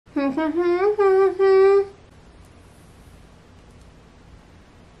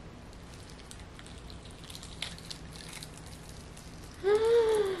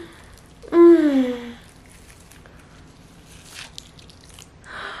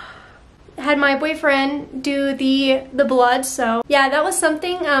Had my boyfriend do the blood, so yeah, that was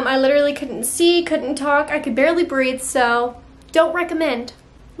something. I literally couldn't see, couldn't talk, I could barely breathe, so don't recommend.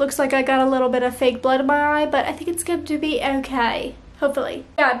 Looks like I got a little bit of fake blood in my eye, but I think it's going to be okay, hopefully.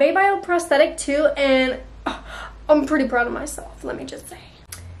 Yeah, Baby Bio prosthetic too, and I'm pretty proud of myself, let me just say.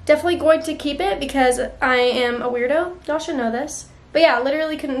 Definitely going to keep it because I am a weirdo. Y'all should know this. But yeah,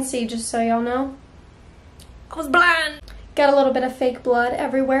 literally couldn't see, just so y'all know. I was blind. Got a little bit of fake blood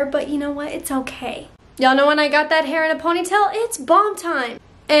everywhere, but you know what? It's okay. Y'all know when I got that hair in a ponytail? It's bomb time.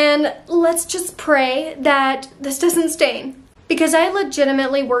 And let's just pray that this doesn't stain. Because I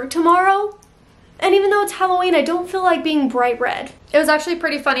legitimately work tomorrow. And even though it's Halloween, I don't feel like being bright red. It was actually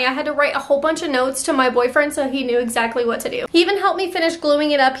pretty funny. I had to write a whole bunch of notes to my boyfriend so he knew exactly what to do. He even helped me finish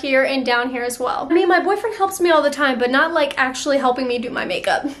gluing it up here and down here as well. I mean, my boyfriend helps me all the time, but not like actually helping me do my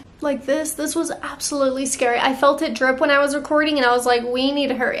makeup. Like this was absolutely scary. I felt it drip when I was recording and I was like, we need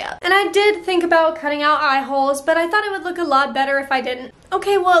to hurry up. And I did think about cutting out eye holes, but I thought it would look a lot better if I didn't.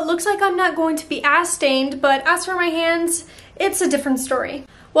 Okay, well, it looks like I'm not going to be as stained, but as for my hands, it's a different story.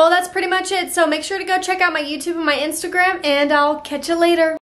 Well, that's pretty much it, so make sure to go check out my YouTube and my Instagram, and I'll catch you later.